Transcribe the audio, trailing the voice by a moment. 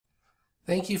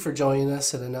Thank you for joining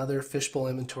us at another Fishbowl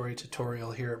inventory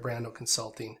tutorial here at Brando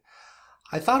Consulting.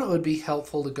 I thought it would be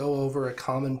helpful to go over a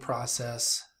common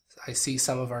process I see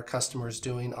some of our customers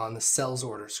doing on the sales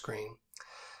order screen.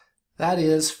 That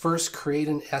is, first create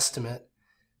an estimate,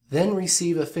 then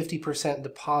receive a 50%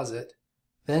 deposit,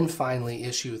 then finally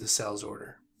issue the sales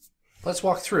order. Let's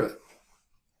walk through it.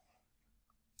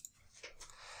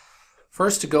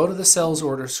 First, to go to the sales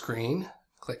order screen,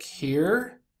 click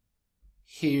here,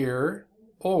 here,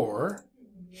 or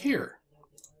here.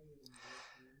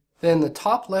 Then the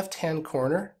top left-hand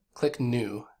corner, click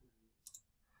New.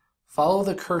 Follow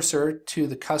the cursor to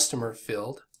the customer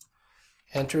field,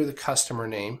 enter the customer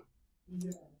name.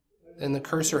 Then the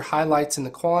cursor highlights in the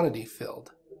quantity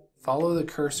field. Follow the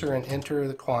cursor and enter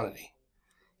the quantity.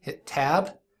 Hit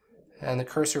Tab, and the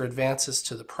cursor advances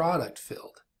to the product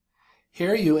field.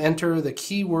 Here you enter the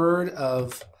keyword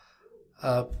of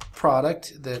a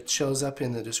product that shows up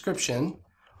in the description,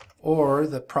 or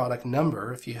the product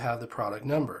number if you have the product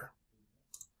number.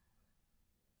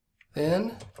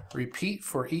 Then repeat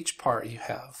for each part you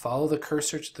have. Follow the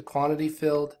cursor to the quantity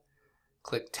field,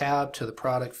 click Tab to the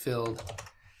product field,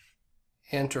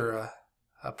 enter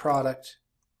a product,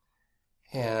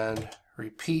 and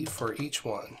repeat for each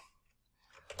one.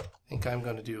 I think I'm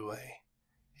going to do a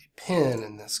pin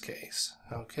in this case.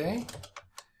 Okay.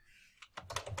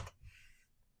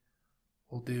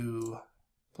 We'll do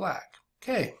black.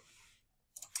 Okay.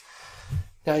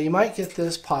 Now you might get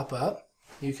this pop-up.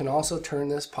 You can also turn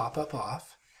this pop-up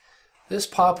off. This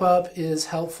pop-up is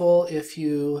helpful if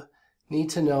you need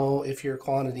to know if your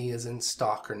quantity is in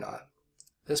stock or not.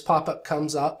 This pop-up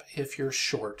comes up if you're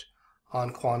short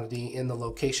on quantity in the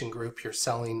location group you're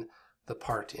selling the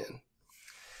part in.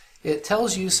 It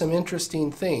tells you some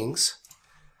interesting things,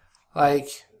 like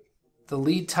the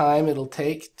lead time it'll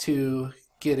take to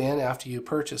get in after you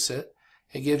purchase it.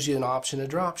 It gives you an option to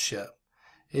drop ship.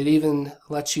 It even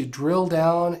lets you drill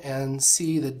down and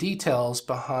see the details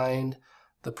behind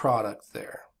the product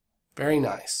there. Very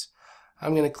nice.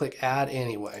 I'm going to click Add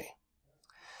Anyway.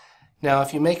 Now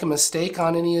if you make a mistake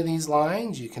on any of these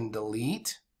lines, you can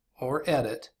delete or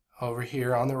edit over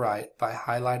here on the right by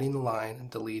highlighting the line and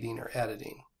deleting or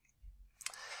editing.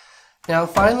 Now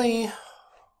finally,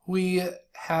 we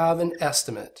have an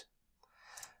estimate.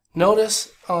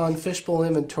 Notice on Fishbowl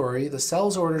Inventory, the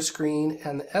sales order screen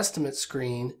and the estimate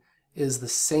screen is the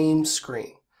same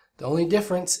screen. The only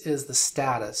difference is the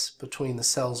status between the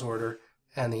sales order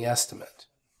and the estimate.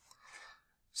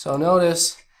 So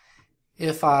notice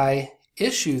if I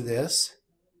issue this,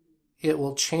 it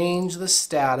will change the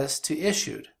status to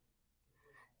issued.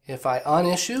 If I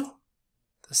unissue,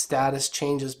 the status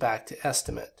changes back to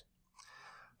estimate.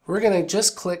 We're going to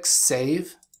just click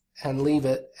Save and leave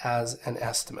it as an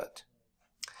estimate.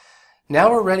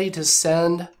 Now we're ready to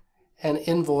send an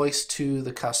invoice to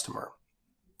the customer.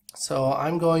 So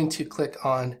I'm going to click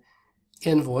on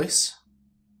Invoice,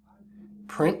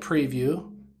 Print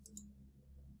Preview,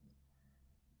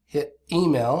 hit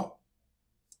Email,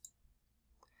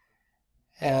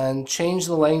 and change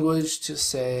the language to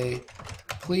say,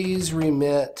 please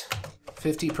remit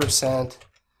 50%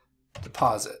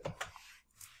 deposit.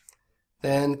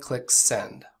 Then click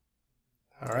Send.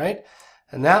 All right,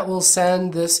 and that will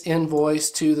send this invoice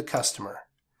to the customer.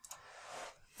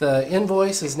 The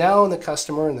invoice is now in the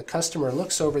customer, and the customer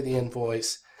looks over the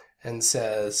invoice and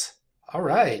says, all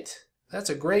right,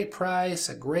 that's a great price,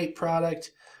 a great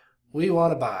product, we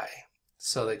want to buy.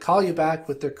 So they call you back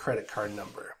with their credit card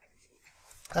number.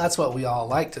 That's what we all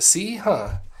like to see,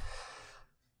 huh?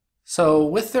 So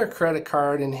with their credit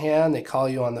card in hand, they call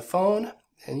you on the phone,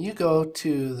 and you go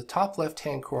to the top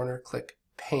left-hand corner, click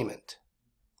Payment.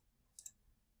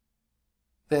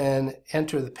 Then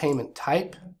enter the payment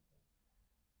type,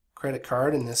 credit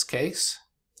card in this case.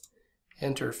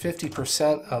 Enter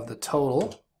 50% of the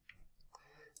total.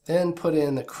 Then put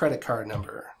in the credit card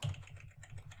number.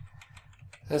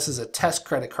 This is a test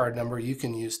credit card number you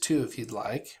can use too if you'd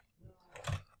like.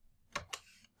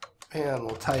 And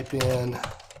we'll type in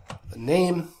the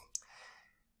name,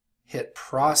 hit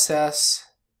Process,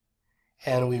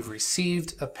 and we've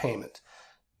received a payment.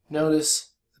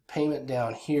 Notice the payment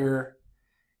down here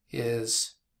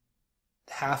is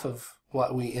half of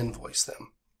what we invoice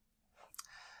them.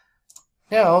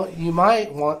 Now you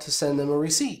might want to send them a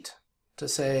receipt to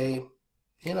say,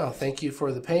 you know, thank you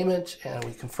for the payment and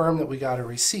we confirm that we got a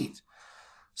receipt.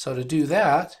 So to do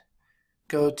that,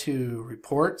 go to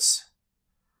Reports,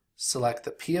 select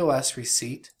the POS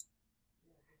receipt,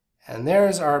 and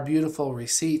there's our beautiful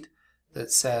receipt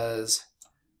that says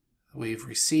we've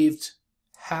received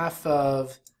half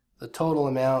of the total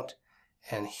amount,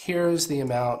 and here's the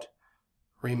amount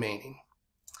remaining.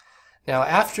 Now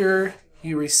after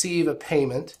you receive a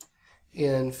payment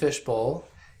in Fishbowl,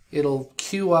 it'll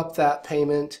queue up that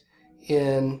payment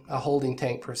in a holding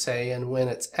tank per se, and when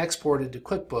it's exported to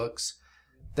QuickBooks,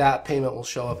 that payment will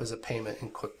show up as a payment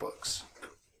in QuickBooks.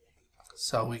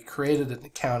 So we created an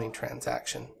accounting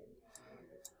transaction.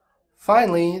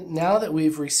 Finally, now that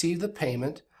we've received the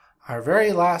payment, our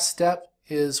very last step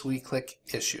is we click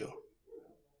Issue.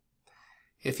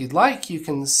 If you'd like, you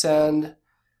can send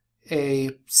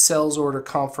a sales order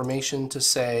confirmation to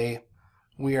say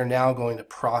we are now going to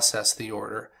process the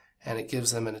order, and it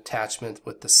gives them an attachment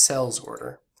with the sales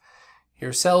order.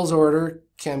 Your sales order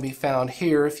can be found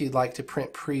here if you'd like to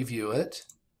print preview it.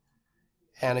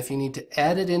 And if you need to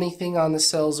edit anything on the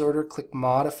sales order, click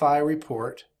Modify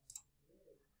Report.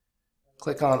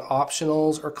 Click on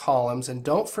Optionals or Columns, and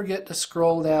don't forget to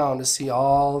scroll down to see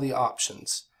all the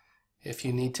options if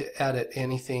you need to edit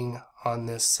anything on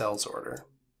this sales order.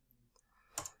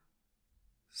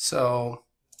 So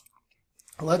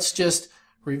let's just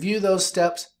review those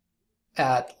steps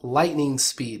at lightning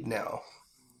speed now.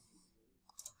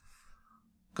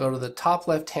 Go to the top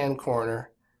left-hand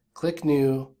corner, click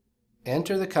New,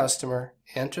 enter the customer,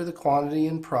 enter the quantity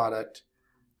and product,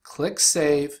 click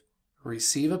Save,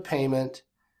 receive a payment,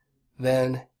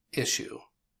 then Issue.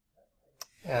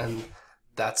 And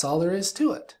that's all there is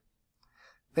to it.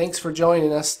 Thanks for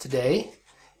joining us today.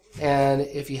 And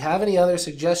if you have any other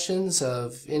suggestions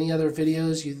of any other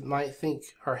videos you might think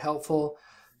are helpful,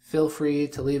 feel free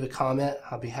to leave a comment.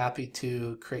 I'll be happy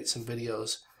to create some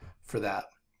videos for that.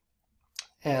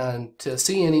 And to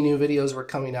see any new videos we're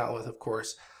coming out with, of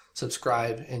course,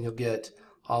 subscribe and you'll get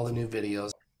all the new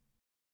videos.